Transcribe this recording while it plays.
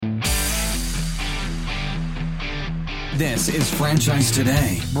This is Franchise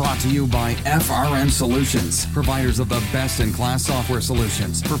Today, brought to you by FRM Solutions, providers of the best-in-class software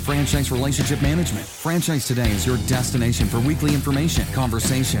solutions for franchise relationship management. Franchise Today is your destination for weekly information,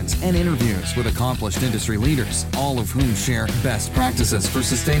 conversations, and interviews with accomplished industry leaders, all of whom share best practices for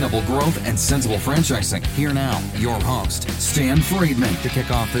sustainable growth and sensible franchising. Here now, your host, Stan Friedman, to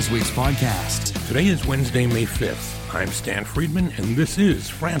kick off this week's podcast. Today is Wednesday, May 5th. I'm Stan Friedman, and this is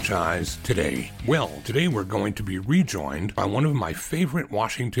Franchise Today. Well, today we're going to be rejoined by one of my favorite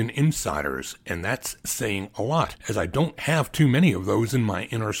Washington insiders, and that's saying a lot, as I don't have too many of those in my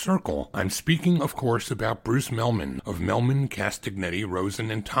inner circle. I'm speaking, of course, about Bruce Mehlman of Mehlman, Castignetti,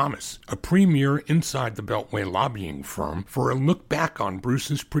 Rosen and Thomas, a premier inside the Beltway lobbying firm, for a look back on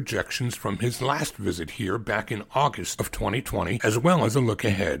Bruce's projections from his last visit here back in August of 2020, as well as a look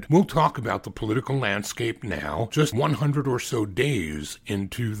ahead. We'll talk about the political landscape now, just 100 or so days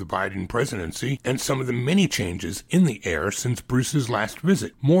into the Biden presidency, and some of the many changes in the air since Bruce's last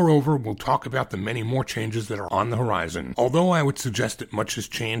visit. Moreover, we'll talk about the many more changes that are on the horizon. Although I would suggest that much has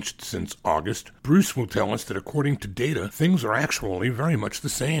changed since August, Bruce will tell us that according to data, things are actually very much the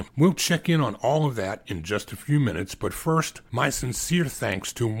same. We'll check in on all of that in just a few minutes, but first, my sincere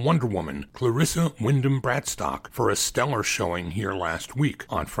thanks to Wonder Woman, Clarissa Wyndham Bradstock, for a stellar showing here last week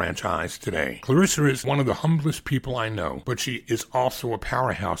on Franchise Today. Clarissa is one of the humblest people I know, but she is also a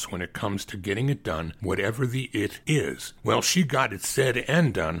powerhouse when it comes to getting it done, whatever the it is. Well, she got it said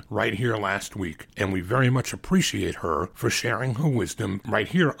and done right here last week, and we very much appreciate her for sharing her wisdom right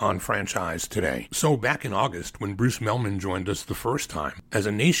here on Franchise Today. So back in August, when Bruce Mehlman joined us the first time, as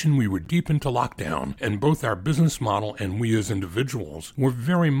a nation we were deep into lockdown, and both our business model and we as individuals were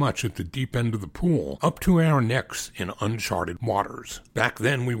very much at the deep end of the pool, up to our necks in uncharted waters. Back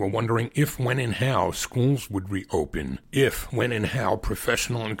then we were wondering if, when, and how schools would reopen, if, when, and how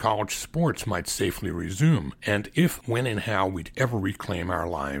professional and college sports might safely resume, and if, when, and how we'd ever reclaim our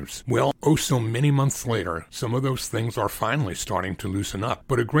lives. Well, oh so many months later, some of those things are finally starting to loosen up,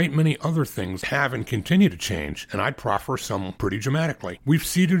 but a great many other things have and continue to change, and I'd proffer some pretty dramatically. We've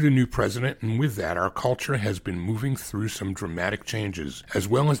seated a new president, and with that, our culture has been moving through some dramatic changes, as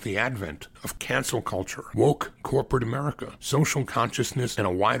well as the advent of cancel culture, woke corporate America, social consciousness, and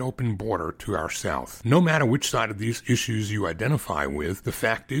a wide-open border to our south. No matter which side of these issues you identify with, the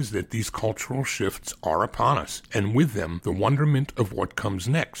fact is that these cultural shifts are upon us, and with them the wonderment of what comes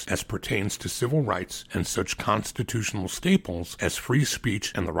next as pertains to civil rights and such constitutional staples as free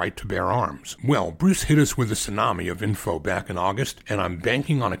speech and the right to bear arms. Well, Bruce hit us with a tsunami of info back in August, and I'm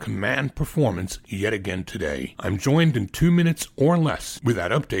banking on a command performance yet again today. I'm joined in 2 minutes or less with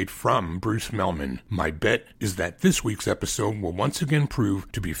that update from Bruce Mehlman. My bet is that this week's episode will once again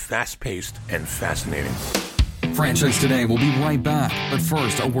prove to be fast-paced and fascinating. Franchise Today will be right back, but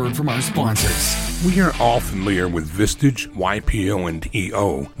first, a word from our sponsors. We are all familiar with Vistage, YPO, and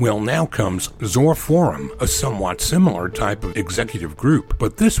EO. Well, now comes Zor Forum, a somewhat similar type of executive group,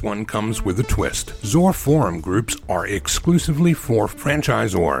 but this one comes with a twist. Zor Forum groups are exclusively for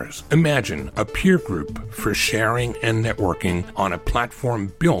franchisors. Imagine a peer group for sharing and networking on a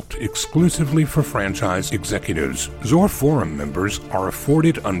platform built exclusively for franchise executives. Zor Forum members are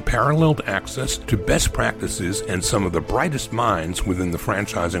afforded unparalleled access to best practices and some of the brightest minds within the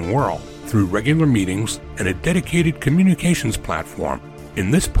franchising world through regular meetings and a dedicated communications platform. In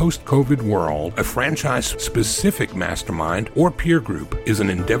this post-COVID world, a franchise-specific mastermind or peer group is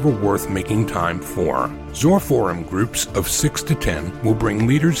an endeavor worth making time for. Zor Forum groups of 6 to 10 will bring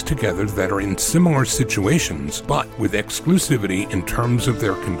leaders together that are in similar situations, but with exclusivity in terms of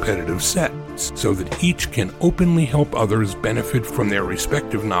their competitive sets, so that each can openly help others benefit from their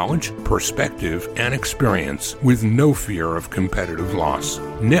respective knowledge, perspective, and experience with no fear of competitive loss.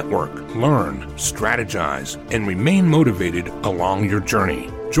 Network, learn, strategize, and remain motivated along your journey.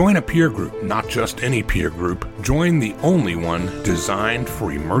 Join a peer group, not just any peer group. Join the only one designed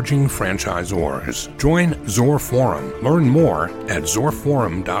for emerging franchisors. Join Zor Forum. Learn more at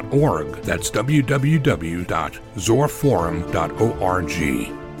zorforum.org. That's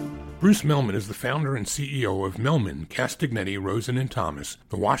www.zorforum.org. Bruce Mehlman is the founder and CEO of Mehlman, Castignetti, Rosen and Thomas,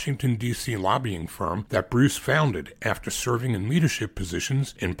 the Washington, D.C. lobbying firm that Bruce founded after serving in leadership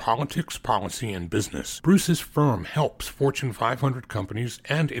positions in politics, policy, and business. Bruce's firm helps Fortune 500 companies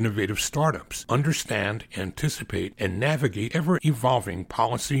and innovative startups understand, anticipate, and navigate ever-evolving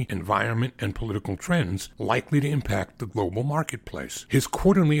policy, environment, and political trends likely to impact the global marketplace. His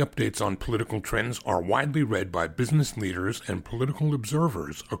quarterly updates on political trends are widely read by business leaders and political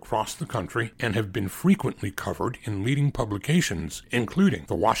observers across across the country and have been frequently covered in leading publications, including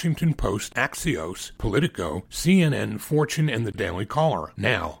The Washington Post, Axios, Politico, CNN, Fortune, and The Daily Caller.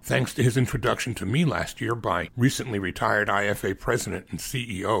 Now, thanks to his introduction to me last year by recently retired IFA President and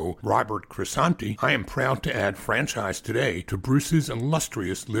CEO Robert Crisanti, I am proud to add Franchise Today to Bruce's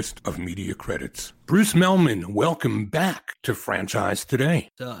illustrious list of media credits. Bruce Mehlman, welcome back to Franchise Today.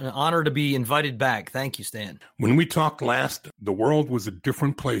 It's an honor to be invited back. Thank you, Stan. When we talked last, the world was a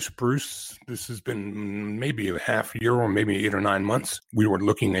different place, Bruce. This has been maybe a half year or maybe 8 or 9 months. We were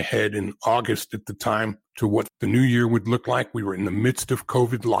looking ahead in August at the time to what the new year would look like. We were in the midst of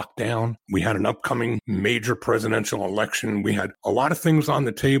COVID lockdown. We had an upcoming major presidential election. We had a lot of things on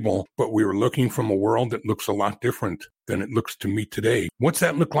the table, but we were looking from a world that looks a lot different than it looks to me today. What's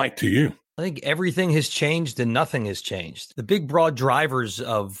that look like to you? I think everything has changed and nothing has changed. The big broad drivers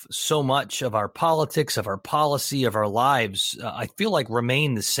of so much of our politics, of our policy, of our lives, I feel like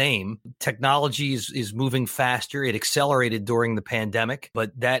remain the same. Technology is moving faster. It accelerated during the pandemic,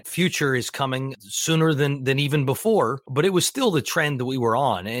 but that future is coming sooner than even before. But it was still the trend that we were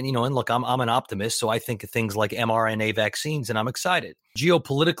on. And, and look, I'm an optimist, so I think of things like mRNA vaccines, and I'm excited.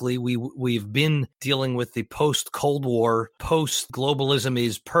 Geopolitically, we've been dealing with the post-Cold War, post-globalism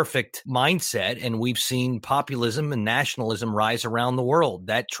is perfect mindset, and we've seen populism and nationalism rise around the world.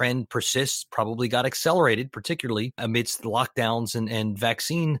 That trend persists, probably got accelerated, particularly amidst lockdowns and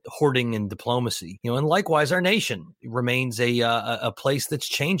vaccine hoarding and diplomacy. And likewise, our nation remains a place that's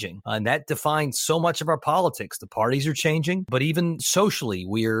changing, and that defines so much of our politics. The parties are changing, but even socially,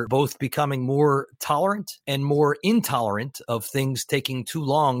 we're both becoming more tolerant and more intolerant of things taking too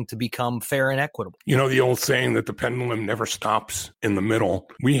long to become fair and equitable. You know, the old saying that the pendulum never stops in the middle.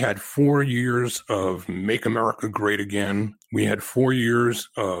 We had 4 years of Make America Great Again. We had 4 years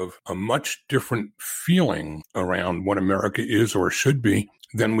of a much different feeling around what America is or should be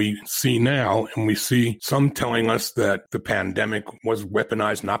than we see now. And we see some telling us that the pandemic was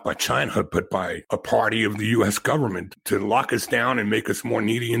weaponized not by China, but by a party of the U.S. government to lock us down and make us more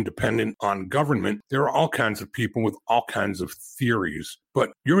needy and dependent on government. There are all kinds of people with all kinds of theories.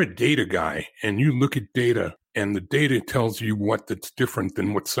 But you're a data guy, and you look at data, and the data tells you what that's different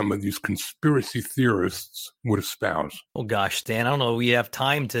than what some of these conspiracy theorists would espouse. Oh, gosh, Stan, I don't know. We have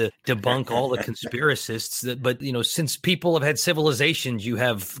time to debunk all the conspiracists. But, since people have had civilizations, you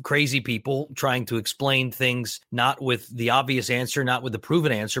have crazy people trying to explain things not with the obvious answer, not with the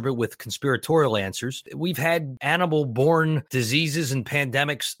proven answer, but with conspiratorial answers. We've had animal-borne diseases and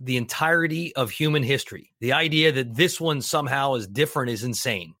pandemics the entirety of human history. The idea that this one somehow is different is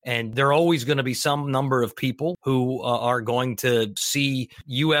insane. And there are always going to be some number of people who are going to see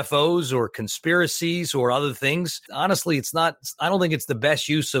UFOs or conspiracies or other things. Honestly, I don't think it's the best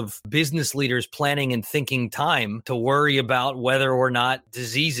use of business leaders planning and thinking time to worry about whether or not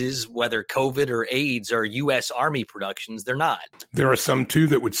diseases, whether COVID or AIDS, are U.S. Army productions. They're not. There are some, too,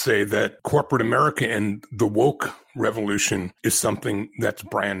 that would say that corporate America and the woke revolution is something that's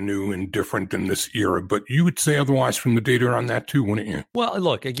brand new and different in this era. But you would say otherwise from the data on that too, wouldn't you? Well,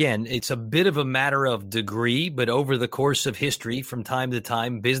 look, again, it's a bit of a matter of degree, but over the course of history, from time to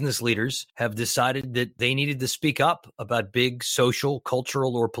time, business leaders have decided that they needed to speak up about big social,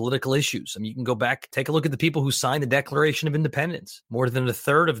 cultural, or political issues. I mean, you can go back, take a look at the people who signed the Declaration of Independence. More than a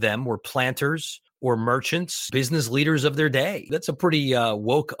third of them were planters or merchants, business leaders of their day. That's a pretty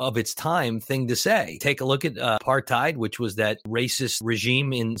woke of its time thing to say. Take a look at apartheid, which was that racist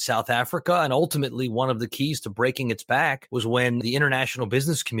regime in South Africa. And ultimately, one of the keys to breaking its back was when the international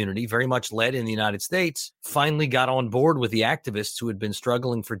business community, very much led in the United States, finally got on board with the activists who had been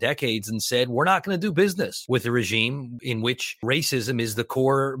struggling for decades and said, we're not going to do business with a regime in which racism is the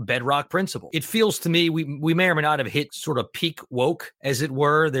core bedrock principle. It feels to me we may or may not have hit sort of peak woke, as it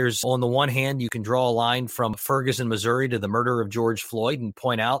were. There's, on the one hand, you can draw a line from Ferguson, Missouri to the murder of George Floyd and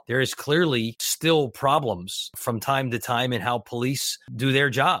point out there is clearly still problems from time to time in how police do their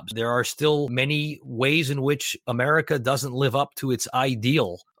jobs. There are still many ways in which America doesn't live up to its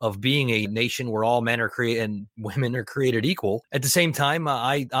ideal of being a nation where all men are created and women are created equal. At the same time,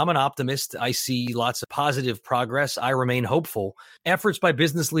 I'm an optimist. I see lots of positive progress. I remain hopeful. Efforts by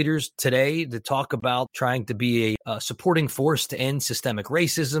business leaders today to talk about trying to be a supporting force to end systemic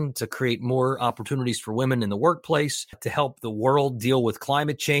racism, to create more opportunities for women in the workplace, to help the world deal with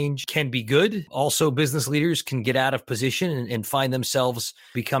climate change can be good. Also, business leaders can get out of position and find themselves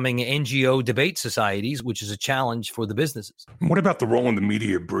becoming NGO debate societies, which is a challenge for the businesses. What about the role in the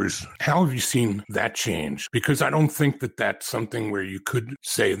media, Bruce? How have you seen that change? Because I don't think that that's something where you could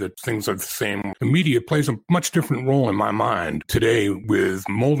say that things are the same. The media plays a much different role in my mind today with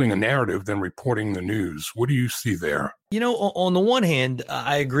molding a narrative than reporting the news. What do you see there? On the one hand,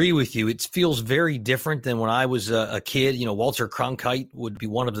 I agree with you. It feels very different than when I was a kid. Walter Cronkite would be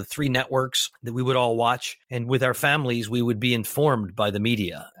one of the 3 networks that we would all watch. And with our families, we would be informed by the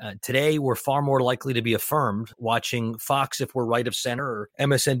media. Today, we're far more likely to be affirmed watching Fox if we're right of center, or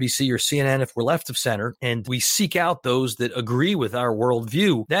MSNBC or CNN if we're left of center. And we seek out those that agree with our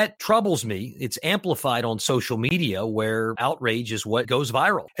worldview. That troubles me. It's amplified on social media where outrage is what goes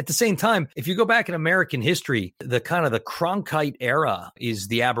viral. At the same time, if you go back in American history, the Cronkite era is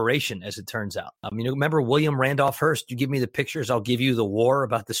the aberration, as it turns out. Remember William Randolph Hearst? You give me the pictures, I'll give you the war,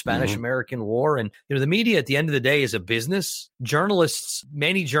 about the Spanish-American War. And, the media at the end of the day is a business.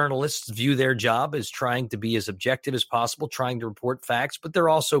 Many journalists view their job as trying to be as objective as possible, trying to report facts, but they're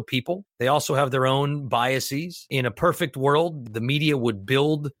also people. They also have their own biases. In a perfect world, the media would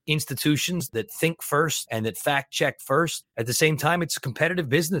build institutions that think first and that fact check first. At the same time, it's a competitive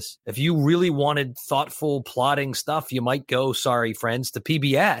business. If you really wanted thoughtful, plotting stuff, you might go, sorry, friends, to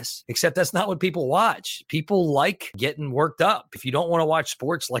PBS, except that's not what people watch. People like getting worked up. If you don't want to watch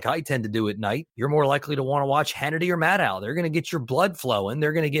sports like I tend to do at night, you're more likely to want to watch Hannity or Maddow. They're going to get your blood flowing.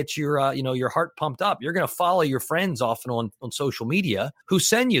 They're going to get your heart pumped up. You're going to follow your friends often on social media who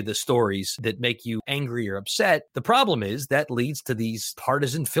send you the stories that make you angry or upset. The problem is that leads to these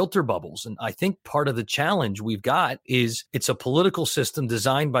partisan filter bubbles. And I think part of the challenge we've got is it's a political system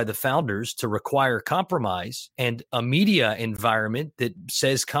designed by the founders to require compromise, and a media environment that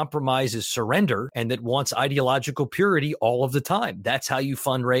says compromise is surrender and that wants ideological purity all of the time. That's how you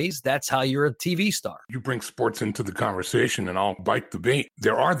fundraise. That's how you're a TV star. You bring sports into the conversation and I'll bite the bait.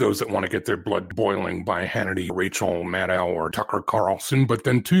 There are those that want to get their blood boiling by Hannity, Rachel Maddow, or Tucker Carlson. But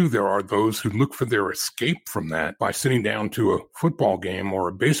then too, there are those who look for their escape from that by sitting down to a football game or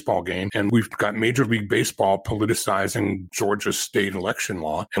a baseball game. And we've got Major League Baseball politicizing Georgia state election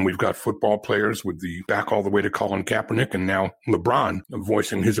law. And we've got football players with the back all the way to Colin Kaepernick and now LeBron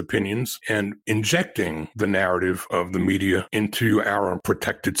voicing his opinions and injecting the narrative of the media into our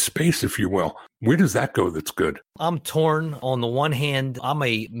protected space, if you will. Where does that go that's good? I'm torn. On the one hand, I'm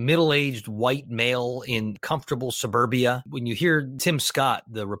a middle-aged white male in comfortable suburbia. When you hear Tim Scott,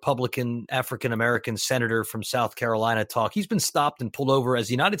 the Republican African-American senator from South Carolina, talk, he's been stopped and pulled over as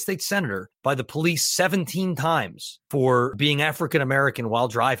a United States senator by the police 17 times for being African-American while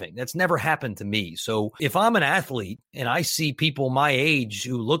driving. That's never happened to me. So if I'm an athlete and I see people my age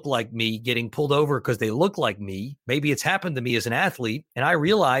who look like me getting pulled over because they look like me, maybe it's happened to me as an athlete, and I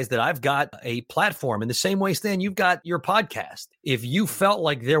realize that I've got a platform in the same way, Stan, you've got your podcast. If you felt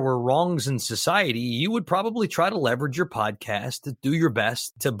like there were wrongs in society, you would probably try to leverage your podcast to do your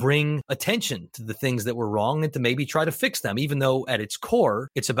best to bring attention to the things that were wrong and to maybe try to fix them, even though at its core,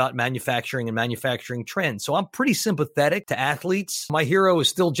 it's about manufacturing and manufacturing trends. So I'm pretty sympathetic to athletes. My hero is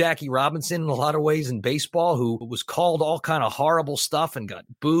still Jackie Robinson in a lot of ways in baseball, who was called all kind of horrible stuff and got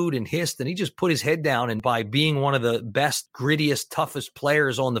booed and hissed, and he just put his head down, and by being one of the best, grittiest, toughest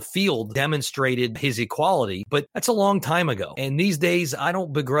players on the field, demonstrated his equality. But that's a long time ago. And these days, I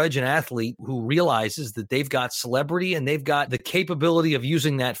don't begrudge an athlete who realizes that they've got celebrity and they've got the capability of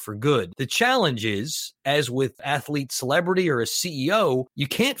using that for good. The challenge is, as with athlete celebrity or a CEO, you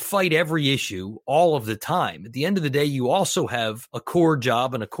can't fight every issue all of the time. At the end of the day, you also have a core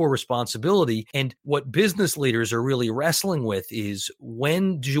job and a core responsibility. And what business leaders are really wrestling with is,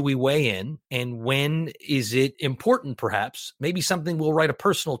 when do we weigh in and when is it important, perhaps, maybe something we'll write a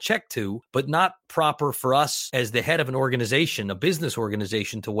personal check to, but not proper for us as the head of an organization, a business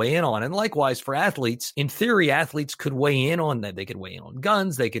organization, to weigh in on. And likewise for athletes, in theory, athletes could weigh in on that. They could weigh in on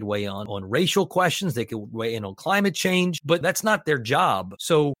guns. They could weigh in on racial questions. They could weigh in on climate change, but that's not their job.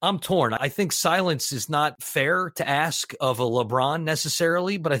 So I'm torn. I think silence is not fair to ask of a LeBron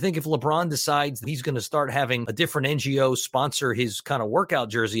necessarily, but I think if LeBron decides that he's going to start having a different NGO sponsor his kind of workout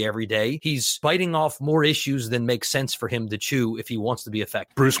jersey every day, he's biting off more issues than makes sense for him to chew if he wants to be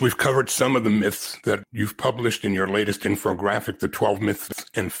effective. Bruce, we've covered some of the myths that you've published in your latest infographic, the 12 myths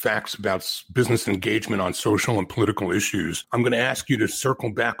and facts about business engagement on social and political issues. I'm going to ask you to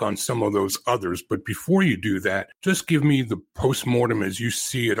circle back on some of those others, but before you do that, just give me the postmortem as you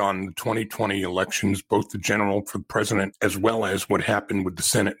see it on the 2020 elections, both the general for the president as well as what happened with the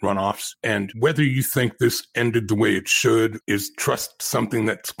Senate runoffs, and whether you think this ended the way it should. Is trust something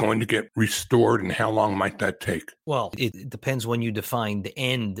that's going to get restored, and how long might that take? Well, it depends when you define the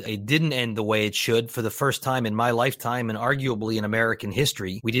end. It didn't end the way it should. For the first time in my lifetime, and arguably in American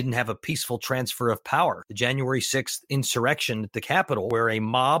history, we didn't have a peaceful transfer of power. The January 6th insurrection at the Capitol, where a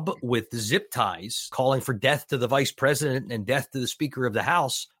mob with zip ties calling for death to the vice president and death to the Speaker of the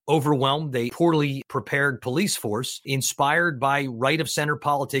House overwhelmed a poorly prepared police force inspired by right-of-center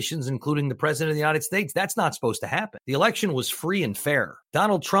politicians, including the president of the United States. That's not supposed to happen. The election was free and fair.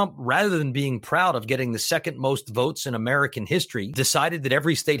 Donald Trump, rather than being proud of getting the second most votes in American history, decided that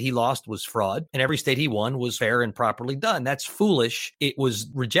every state he lost was fraud and every state he won was fair and properly done. That's foolish. It was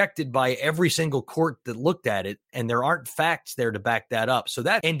rejected by every single court that looked at it, and there aren't facts there to back that up. So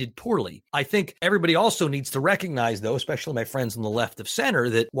that ended poorly. I think everybody also needs to recognize, though, especially my friends on the left of center,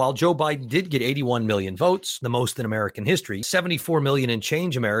 that while Joe Biden did get 81 million votes, the most in American history, 74 million and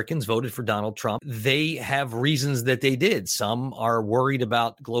change Americans voted for Donald Trump. They have reasons that they did. Some are worried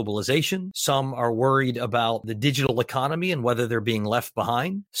about globalization. Some are worried about the digital economy and whether they're being left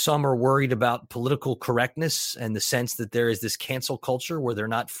behind. Some are worried about political correctness and the sense that there is this cancel culture where they're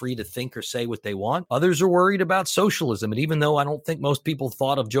not free to think or say what they want. Others are worried about socialism. And even though I don't think most people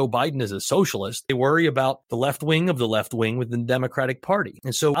thought of Joe Biden as a socialist, they worry about the left wing of the left wing with the Democratic Party.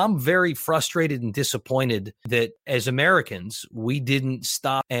 And so I'm very frustrated and disappointed that as Americans, we didn't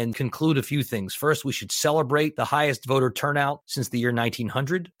stop and conclude a few things. First, we should celebrate the highest voter turnout since the year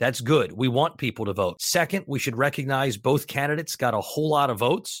 1900. That's good. We want people to vote. Second, we should recognize both candidates got a whole lot of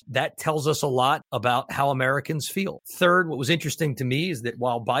votes. That tells us a lot about how Americans feel. Third, what was interesting to me is that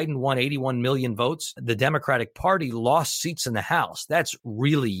while Biden won 81 million votes, the Democratic Party lost seats in the House. That's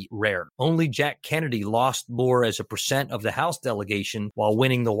really rare. Only Jack Kennedy lost more as a percent of the House delegation while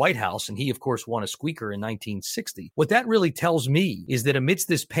winning the White House, and he, of course, won a squeaker in 1960. What that really tells me is that amidst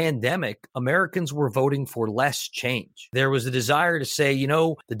this pandemic, Americans were voting for less change. There was a desire to say,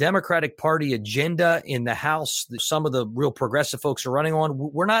 the Democratic Party agenda in the House, some of the real progressive folks are running on,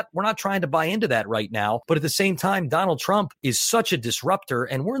 we're not trying to buy into that right now. But at the same time, Donald Trump is such a disruptor,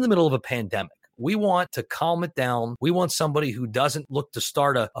 and we're in the middle of a pandemic. We want to calm it down. We want somebody who doesn't look to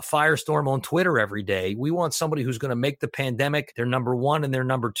start a firestorm on Twitter every day. We want somebody who's going to make the pandemic their number one and their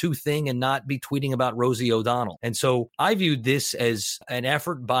number two thing and not be tweeting about Rosie O'Donnell. And so I viewed this as an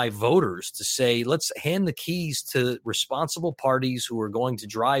effort by voters to say, let's hand the keys to responsible parties who are going to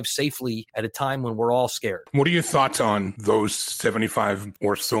drive safely at a time when we're all scared. What are your thoughts on those 75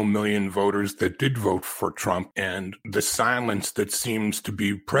 or so million voters that did vote for Trump and the silence that seems to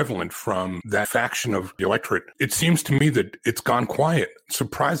be prevalent from that faction of the electorate? It seems to me that it's gone quiet,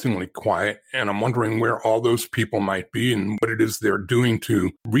 surprisingly quiet, and I'm wondering where all those people might be and what it is they're doing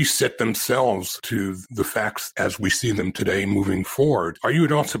to reset themselves to the facts as we see them today moving forward. Are you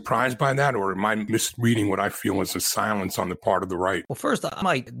at all surprised by that, or am I misreading what I feel is a silence on the part of the right? Well, first, I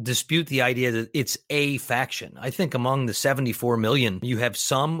might dispute the idea that it's a faction. I think among the 74 million, you have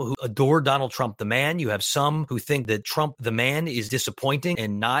some who adore Donald Trump the man. You have some who think that Trump the man is disappointing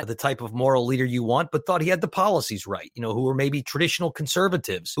and not the type of moral leader you want, but thought he had the policies right, who were maybe traditional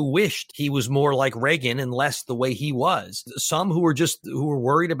conservatives who wished he was more like Reagan and less the way he was. Some who were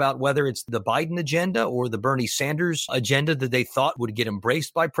worried about whether it's the Biden agenda or the Bernie Sanders agenda that they thought would get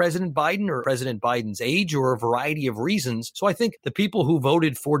embraced by President Biden or President Biden's age or a variety of reasons. So I think the people who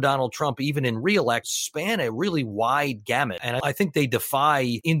voted for Donald Trump, even in re-elect, span a really wide gamut. And I think they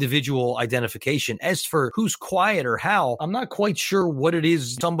defy individual identification. As for who's quiet or how, I'm not quite sure what it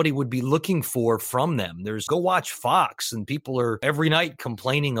is somebody would be looking for from them. Go watch Fox, and people are every night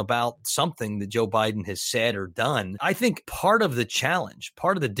complaining about something that Joe Biden has said or done. I think part of the challenge,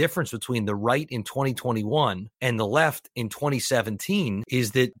 part of the difference between the right in 2021 and the left in 2017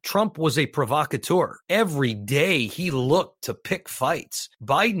 is that Trump was a provocateur. Every day he looked to pick fights.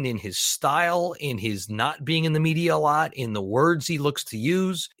 Biden, in his style, in his not being in the media a lot, in the words he looks to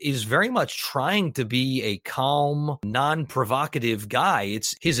use, is very much trying to be a calm, non-provocative guy.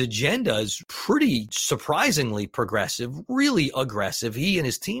 His agenda is pretty surprisingly progressive, really aggressive. He and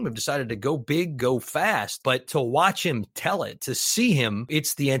his team have decided to go big, go fast, but to watch him tell it, to see him,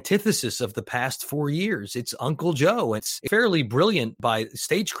 it's the antithesis of the past 4 years. It's Uncle Joe. It's fairly brilliant by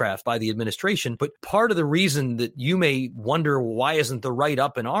stagecraft by the administration, but part of the reason that you may wonder why isn't the right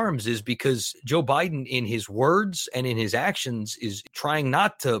up in arms is because Joe Biden, in his words and in his actions, is trying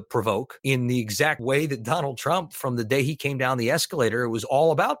not to provoke in the exact way that Donald Trump, from the day he came down the escalator, it was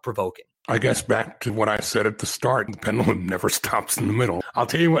all about provoking. I guess back to what I said at the start, the pendulum never stops in the middle. I'll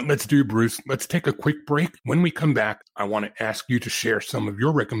tell you what, let's do, Bruce. Let's take a quick break. When we come back, I want to ask you to share some of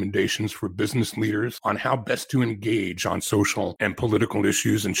your recommendations for business leaders on how best to engage on social and political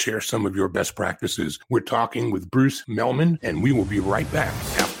issues and share some of your best practices. We're talking with Bruce Mehlman, and we will be right back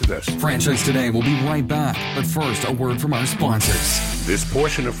after this. Franchise Today will be right back. But first, a word from our sponsors. This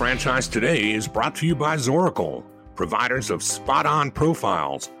portion of Franchise Today is brought to you by Zoracle, providers of spot-on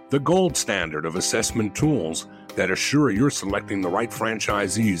profiles, the gold standard of assessment tools that assure you're selecting the right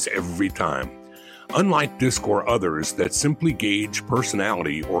franchisees every time. Unlike DISC or others that simply gauge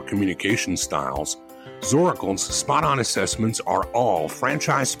personality or communication styles, Zoracle's spot-on assessments are all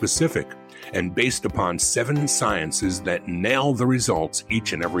franchise-specific and based upon 7 sciences that nail the results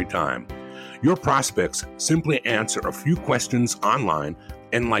each and every time. Your prospects simply answer a few questions online,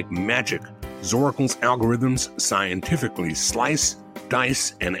 and like magic, Zoracle's algorithms scientifically slice,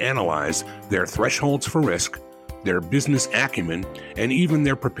 dice, and analyze their thresholds for risk, their business acumen, and even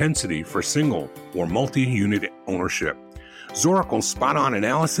their propensity for single or multi-unit ownership. Zoracle's spot-on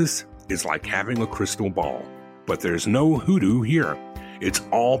analysis is like having a crystal ball, but there's no hoodoo here. It's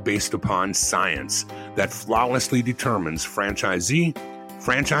all based upon science that flawlessly determines franchisee,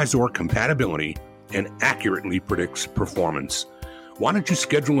 franchisor compatibility, and accurately predicts performance. Why don't you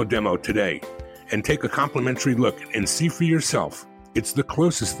schedule a demo today and take a complimentary look and see for yourself? It's the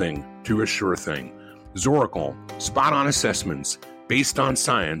closest thing to a sure thing. Zoracle, spot-on assessments based on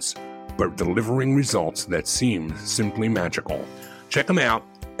science, but delivering results that seem simply magical. Check them out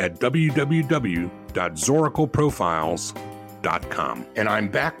at www.zoracleprofiles.com. And I'm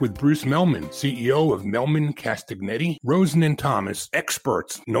back with Bruce Mehlman, CEO of Mehlman, Castignetti, Rosen and Thomas,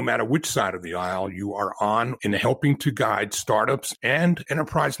 experts, no matter which side of the aisle you are on, in helping to guide startups and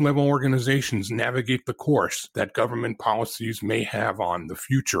enterprise-level organizations navigate the course that government policies may have on the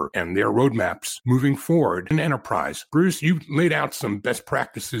future and their roadmaps moving forward in enterprise. Bruce, you laid out some best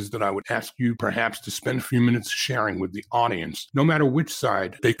practices that I would ask you perhaps to spend a few minutes sharing with the audience. No matter which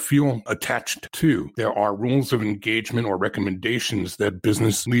side they feel attached to, there are rules of engagement or recommendations that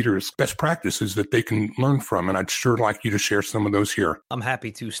business leaders, best practices that they can learn from. And I'd sure like you to share some of those here. I'm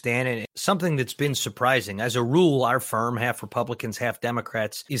happy to, Stan. And something that's been surprising. As a rule, our firm, half Republicans, half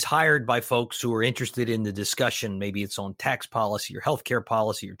Democrats, is hired by folks who are interested in the discussion. Maybe it's on tax policy or healthcare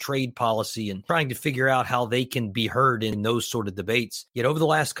policy or trade policy, and trying to figure out how they can be heard in those sort of debates. Yet over the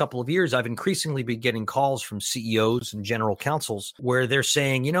last couple of years, I've increasingly been getting calls from CEOs and general counsels where they're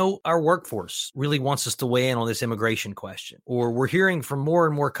saying, our workforce really wants us to weigh in on this immigration question. Or we're hearing from more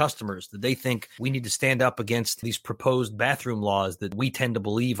and more customers that they think we need to stand up against these proposed bathroom laws that we tend to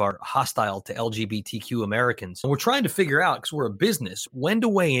believe are hostile to LGBTQ Americans. And we're trying to figure out, because we're a business, when to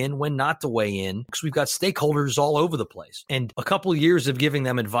weigh in, when not to weigh in, because we've got stakeholders all over the place. And a couple of years of giving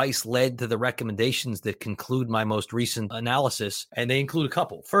them advice led to the recommendations that conclude my most recent analysis. And they include a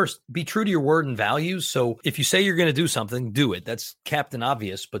couple. First, be true to your word and values. So if you say you're going to do something, do it. That's Captain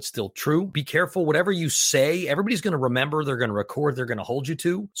Obvious, but still true. Be careful. Whatever you say, everybody's going to remember, they're going to record, they're going to hold you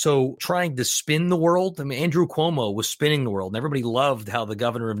to. So trying to spin the world. Andrew Cuomo was spinning the world, and everybody loved how the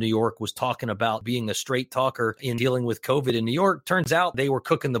governor of New York was talking about being a straight talker in dealing with COVID in New York. Turns out they were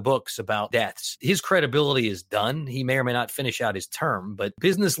cooking the books about deaths. His credibility is done. He may or may not finish out his term, but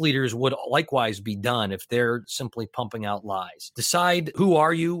business leaders would likewise be done if they're simply pumping out lies. Decide, who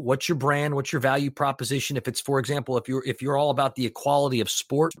are you? What's your brand? What's your value proposition? If it's, for example, if you're all about the equality of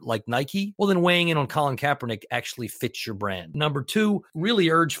sport like Nike, well, then weighing in on Colin Kaepernick actually fits your brand. Number 2, really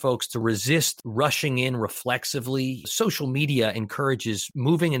urge folks to resist rushing in reflexively. Social media encourages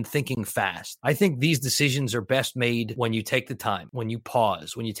moving and thinking fast. I think these decisions are best made when you take the time, when you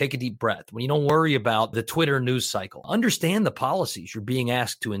pause, when you take a deep breath, when you don't worry about the Twitter news cycle. Understand the policies you're being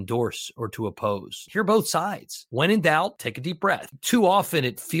asked to endorse or to oppose. Hear both sides. When in doubt, take a deep breath. Too often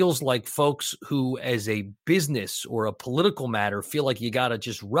it feels like folks who, as a business or a political matter, feel like you got to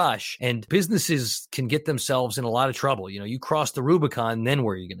just rush, and businesses can get themselves in a lot of trouble. You cross the Rubicon, then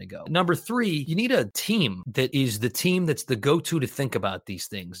where are you going to go? Number 3, you need a team that is the team that's the go-to to think about these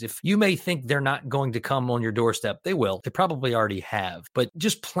things. If you may think they're not going to come on your doorstep, they will. They probably already have. But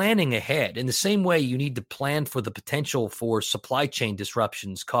just planning ahead, in the same way you need to plan for the potential for supply chain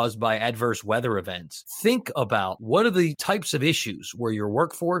disruptions caused by adverse weather events. Think about what are the types of issues where your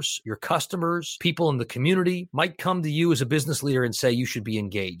workforce, your customers, people in the community might come to you as a business leader and say you should be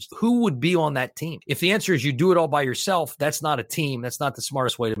engaged. Who would be on that team? If the answer is you do it all by yourself, that's not a team. That's not the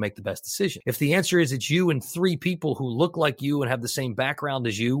smartest way to make the best decision. If the answer is it's you and 3 people who look like you and have the same background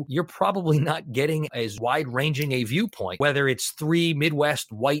as you, you're probably not getting as wide-ranging a viewpoint, whether it's 3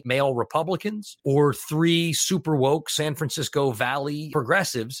 Midwest white male Republicans or 3 super woke San Francisco Valley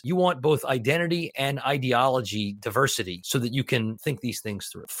progressives. You want both identity and ideology diversity so that you can think these things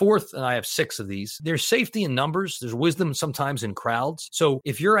through. 4th, and I have 6 of these, there's safety in numbers. There's wisdom sometimes in crowds. So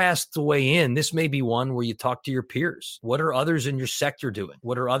if you're asked to weigh in, this may be one where you talk to your peers. others? What are others in your sector doing?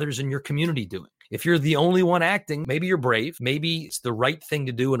 What are others in your community doing? If you're the only one acting, maybe you're brave. Maybe it's the right thing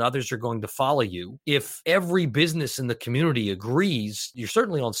to do and others are going to follow you. If every business in the community agrees, you're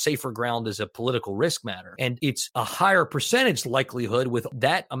certainly on safer ground as a political risk matter. And it's a higher percentage likelihood with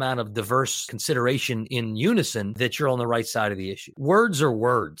that amount of diverse consideration in unison that you're on the right side of the issue. Words are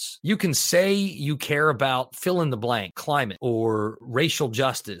words. You can say you care about fill in the blank, climate or racial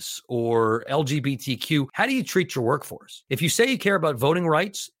justice or LGBTQ. How do you treat your workforce? If you say you care about voting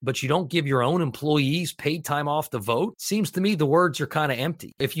rights, but you don't give your own employees paid time off to vote, seems to me the words are kind of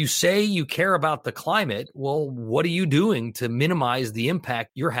empty. If you say you care about the climate, well, what are you doing to minimize the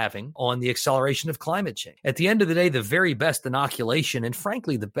impact you're having on the acceleration of climate change? At the end of the day, the very best inoculation and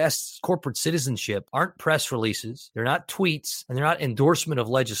frankly, the best corporate citizenship aren't press releases. They're not tweets and they're not endorsement of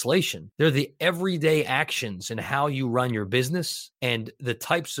legislation. They're the everyday actions and how you run your business and the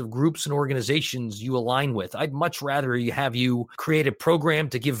types of groups and organizations you align with. I'd much rather have you create a program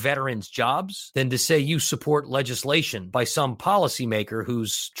to give veterans jobs than to say you support legislation by some policymaker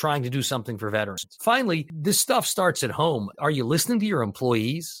who's trying to do something for veterans. Finally, this stuff starts at home. Are you listening to your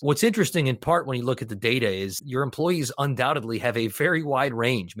employees? What's interesting in part when you look at the data is your employees undoubtedly have a very wide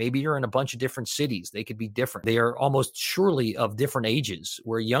range. Maybe you're in a bunch of different cities. They could be different. They are almost surely of different ages,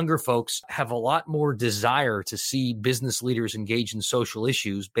 where younger folks have a lot more desire to see business leaders engage in social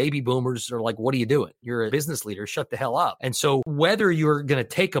issues. Baby boomers are like, what are you doing? You're a business leader. Shut the hell up. And so whether you're going to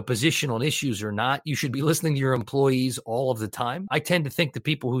take a position on issues or not, you should be listening to your employees all of the time. I tend to think the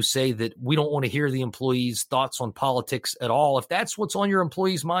people who say that we don't want to hear the employees' thoughts on politics at all, if that's what's on your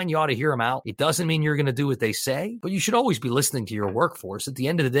employees' mind, you ought to hear them out. It doesn't mean you're going to do what they say, but you should always be listening to your workforce. At the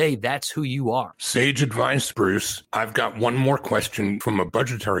end of the day, that's who you are. Sage advice, Bruce. I've got one more question from a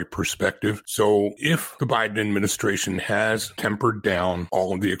budgetary perspective. So if the Biden administration has tempered down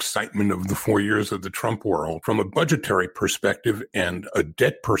all of the excitement of the 4 years of the Trump world, from a budgetary perspective and a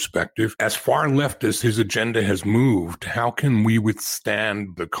debt perspective, as far left as his agenda has moved, how can we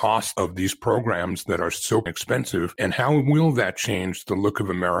withstand the cost of these programs that are so expensive? And how will that change the look of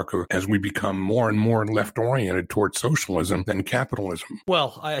America as we become more and more left-oriented towards socialism than capitalism?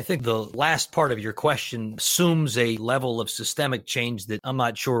 Well, I think the last part of your question assumes a level of systemic change that I'm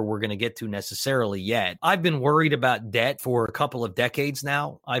not sure we're going to get to necessarily yet. I've been worried about debt for a couple of decades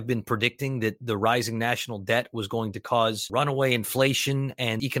now. I've been predicting that the rising national debt was going to cause runaway inflation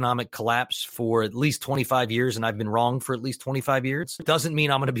and economic collapse for at least 25 years, and I've been wrong for at least 25 years. It doesn't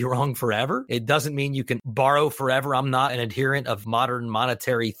mean I'm going to be wrong forever. It doesn't mean you can borrow forever. I'm not an adherent of modern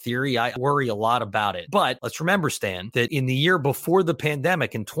monetary theory. I worry a lot about it. But let's remember, Stan, that in the year before the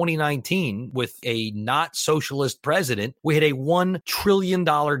pandemic in 2019, with a not socialist president, we had a $1 trillion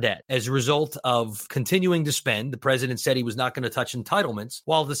debt as a result of continuing to spend. The president said he was not going to touch entitlements,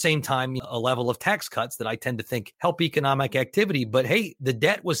 while at the same time, a level of tax cuts that I tend to think help economic activity. But hey, the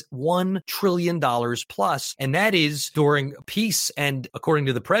debt was $1 trillion plus, and that is during peace and, according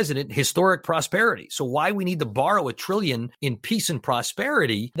to the president, historic prosperity. So why we need to borrow $1 trillion in peace and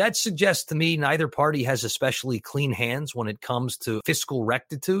prosperity, that suggests to me neither party has especially clean hands when it comes to fiscal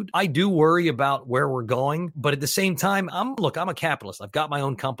rectitude. I do worry about where we're going, but at the same time, I'm a capitalist. I've got my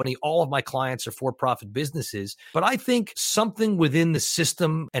own company. All of my clients are for-profit businesses, but I think something within the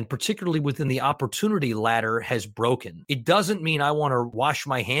system and particularly within the opportunity ladder has broken. It doesn't mean I want to wash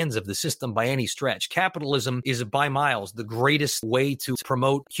my hands of the system by any stretch. Capitalism is by miles the greatest way to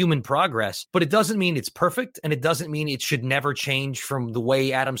promote human progress, but it doesn't mean it's perfect, and it doesn't mean it should never change from the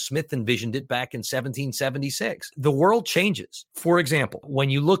way Adam Smith envisioned it back in 1776. The world changes. For example, when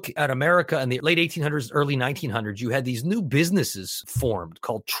you look at America in the late 1800s, early 1900s, you had these new businesses formed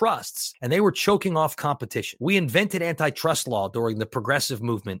called trusts, and they were choking off competition. We invented antitrust law during the progressive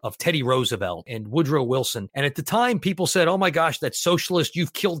movement of Teddy Roosevelt and Woodrow Wilson. And at the time, people said, oh my gosh, that's socialist.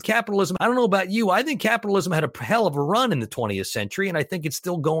 You've killed capitalism. I don't know about you. I think capitalism had a hell of a run in the 20th century, and I think it's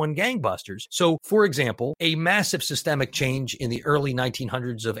still going gangbusters. So, for example, a massive systemic change in the early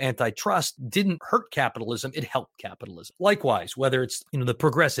 1900s of antitrust didn't hurt capitalism. It helped capitalism. Likewise, whether it's, the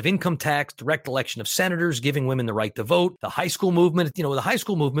progressive income tax, direct election of senators, giving women the right to vote, the high school movement, the high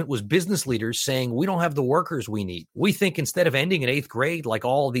school movement was business leaders saying, we don't have the workers we need. We think instead of ending in 8th grade, like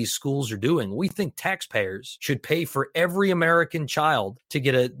all of these schools are doing, we think taxpayers should pay for every American child to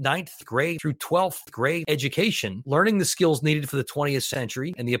get a 9th grade through 12th grade education, learning the skills needed for the 20th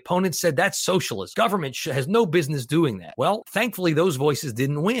century. And the opponents said, that's socialist. Government has no business doing that. Well, thankfully, those voices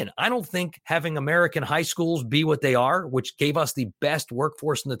didn't win. I don't think having American high schools be what they are, which gave us the best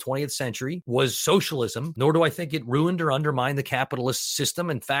workforce in the 20th century, was socialism, nor do I think it ruined or undermined the capitalist system.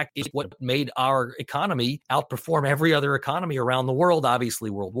 In fact, it's what made our economy outperform every other economy around the world. Obviously,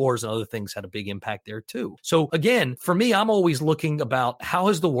 world wars and other things had a big impact there too. So again, for me, I'm always looking about how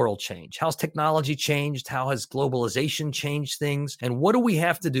has the world changed? How's technology changed? How has globalization changed things? And what do we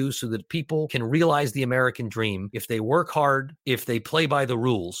have to do so that people can realize the American dream if they work hard, if they play by the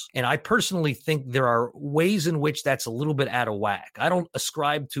rules? And I personally think there are ways in which that's a little bit out of whack. I don't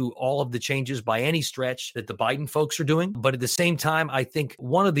ascribe to all of the changes by any stretch that the Biden folks are doing. But at the same time, I think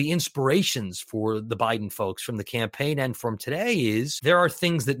one of the inspirations for the Biden folks from the campaign and from today is there are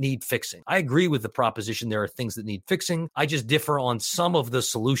things that need fixing. I agree with the proposition there are things that need fixing. I just differ on some of the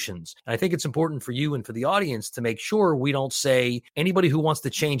solutions. And I think it's important for you and for the audience to make sure we don't say anybody who wants to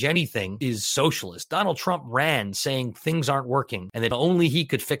change anything is socialist. Donald Trump ran saying things aren't working and that only he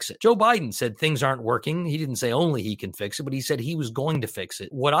could fix it. Joe Biden said things aren't working. He didn't say only he can fix it, but he said he was going to fix it.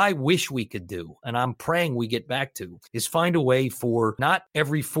 What I wish we could do, and I'm praying we get back to, is find a way for not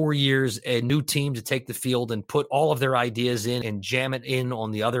every 4 years a new team to take the field and put all of their ideas in and jam it in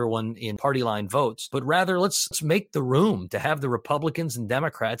on the other one in party line votes, but rather let's make the room to have the Republicans and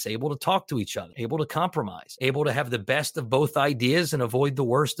Democrats able to talk to each other, able to compromise, able to have the best of both ideas and avoid the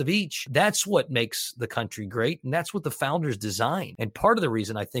worst of each. That's what makes the country great, and that's what the founders designed. And part of the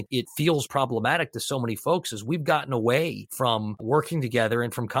reason I think it feels problematic to so many folks is we've gotten away from working together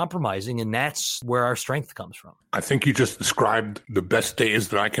and from compromising, and that's where our strength comes from. I think you just described the best days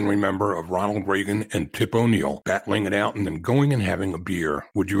that I can remember of Ronald Reagan and Tip O'Neill battling it out and then going and having a beer.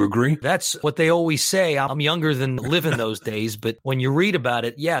 Would you agree? That's what they always say. I'm younger than living those days, but when you read about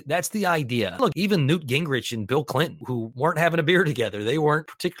it, yeah, that's the idea. Look, even Newt Gingrich and Bill Clinton, who weren't having a beer together, they weren't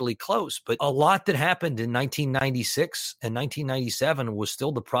particularly close, but a lot that happened in 1996 and 1997 was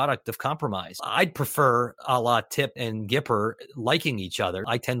still the product of compromise. I'd prefer a la Tip and Gipper liking each other.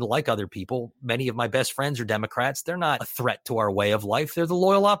 I tend to like other people. Many of my best friends are Democrats. They're not a threat to our way of life. They're the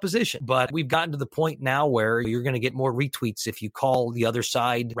loyal opposition. But we've gotten to the point now where you're going to get more retweets if you call the other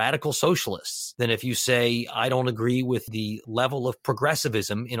side radical socialists than if you say, I don't agree with the level of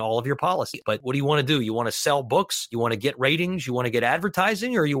progressivism in all of your policy. But what do you want to do? You want to sell books? You want to get ratings? You want to get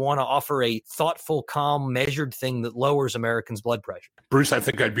advertising? Or you want to offer a thoughtful, calm, measured thing that lowers Americans' blood pressure? Bruce, I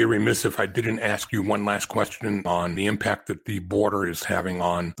think I'd be remiss if I didn't ask you one last question on the impact that the border is having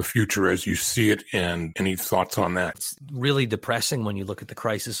on the future as you see it, and any thoughts on that? It's really depressing when you look at the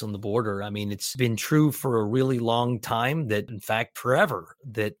crisis on the border. I mean, it's been true for a really long time that, in fact, forever,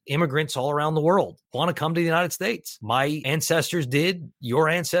 that immigrants all around the world want to come to the United States. My ancestors did, your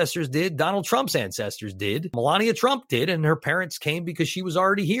ancestors did, Donald Trump's ancestors did, Melania Trump did, and her parents came because she was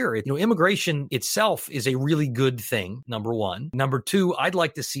already here. Immigration itself is a really good thing, number one. Number two, I'd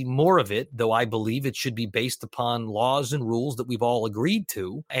like to see more of it, though I believe it should be based upon laws and rules that we've all agreed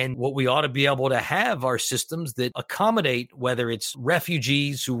to. And what we ought to be able to have are systems that accommodate whether it's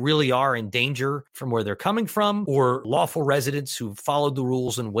refugees who really are in danger from where they're coming from or lawful residents who followed the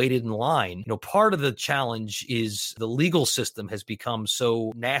rules and waited in line. Part of the challenge is the legal system has become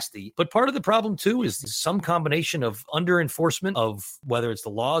so nasty. But part of the problem, too, is some combination of under-enforcement of whether it's the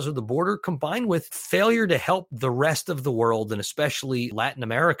laws or the border combined with failure to help the rest of the world, and especially Latin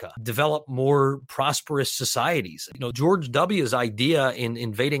America, develop more prosperous societies. George W.'s idea in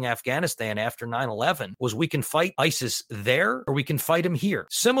invading Afghanistan after 9/11 was we can fight ISIS there or we can fight them here.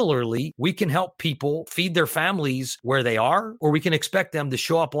 Similarly, we can help people feed their families where they are, or we can expect them to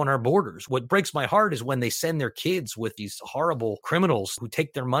show up on our borders. What breaks my heart is when they send their kids with these horrible criminals who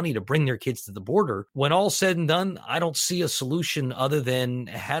take their money to bring their kids to the border. When all's said and done, I don't see a solution other than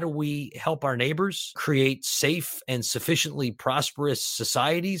how do we help our neighbors create safe and sufficiently prosperous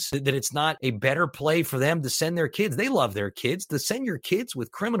societies that it's not a better play for them to send their kids. They love their kids. To send your kids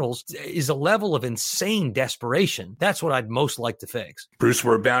with criminals is a level of insane desperation. That's what I'd most like to fix. Bruce,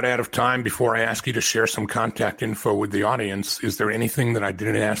 we're about out of time. Before I ask you to share some contact info with the audience, is there anything that I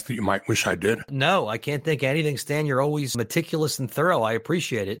didn't ask that you might wish I did? No, I can't think of anything, Stan. You're always meticulous and thorough. I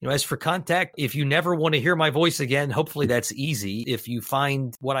appreciate it. As for contact, if you never want to hear my voice again, hopefully that's easy. If you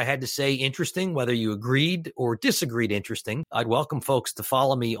find what I had to say interesting, whether you agreed or disagreed interesting, I'd welcome folks to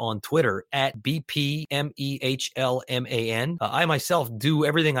follow me on Twitter at BPMEHLMAN. I myself do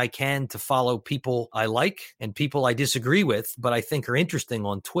everything I can to follow people I like and people I disagree with, but I think are interesting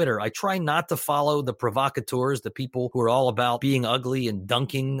on Twitter. I try not to follow the provocateurs, the people who are all about being ugly and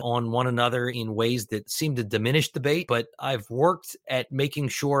dunking on one another in ways that seem to diminish debate, but I've worked at making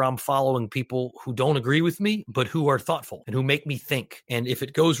sure I'm following people who don't agree with me, but who are thoughtful and who make me think. And if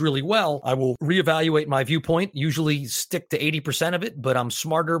it goes really well, I will reevaluate my viewpoint, usually stick to 80% of it, but I'm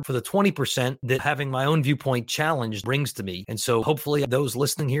smarter for the 20% that having my own viewpoint challenged brings to me. And so hopefully those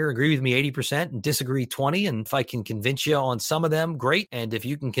listening here agree with me 80% and disagree 20. And if I can convince you on some of them, great. And if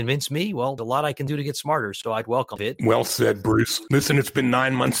you can convince me, well, a lot I can do to get smarter. So I'd welcome it. Well said, Bruce. Listen, it's been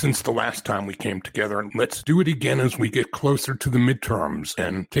 9 months since the last last time we came together, and let's do it again as we get closer to the midterms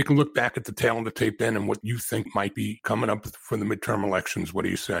and take a look back at the tail of the tape then and what you think might be coming up for the midterm elections. What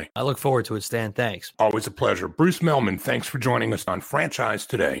do you say? I look forward to it, Stan. Thanks. Always a pleasure. Bruce Mehlman, thanks for joining us on Franchise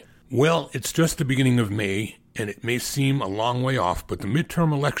Today. Well, it's just the beginning of May, and it may seem a long way off, but the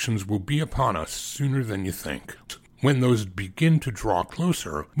midterm elections will be upon us sooner than you think. When those begin to draw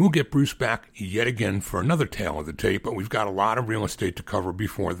closer, we'll get Bruce back yet again for another tale of the tape, but we've got a lot of real estate to cover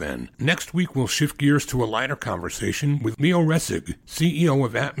before then. Next week, we'll shift gears to a lighter conversation with Leo Ressig, CEO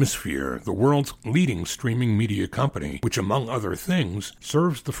of Atmosphere, the world's leading streaming media company, which, among other things,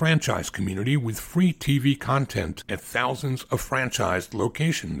 serves the franchise community with free TV content at thousands of franchised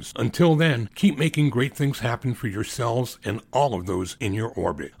locations. Until then, keep making great things happen for yourselves and all of those in your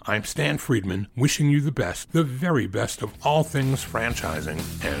orbit. I'm Stan Friedman, wishing you the best, the very best of all things franchising,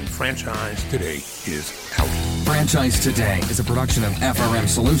 and Franchise Today is out. Franchise Today is a production of FRM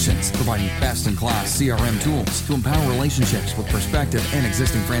Solutions, providing best-in-class CRM tools to empower relationships with prospective and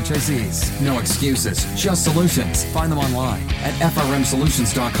existing franchisees. No excuses, just solutions. Find them online at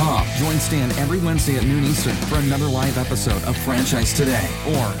frmsolutions.com. Join Stan every Wednesday at noon Eastern for another live episode of Franchise Today.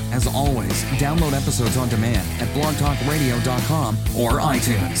 Or, as always, download episodes on demand at blogtalkradio.com or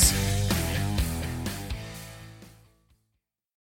iTunes.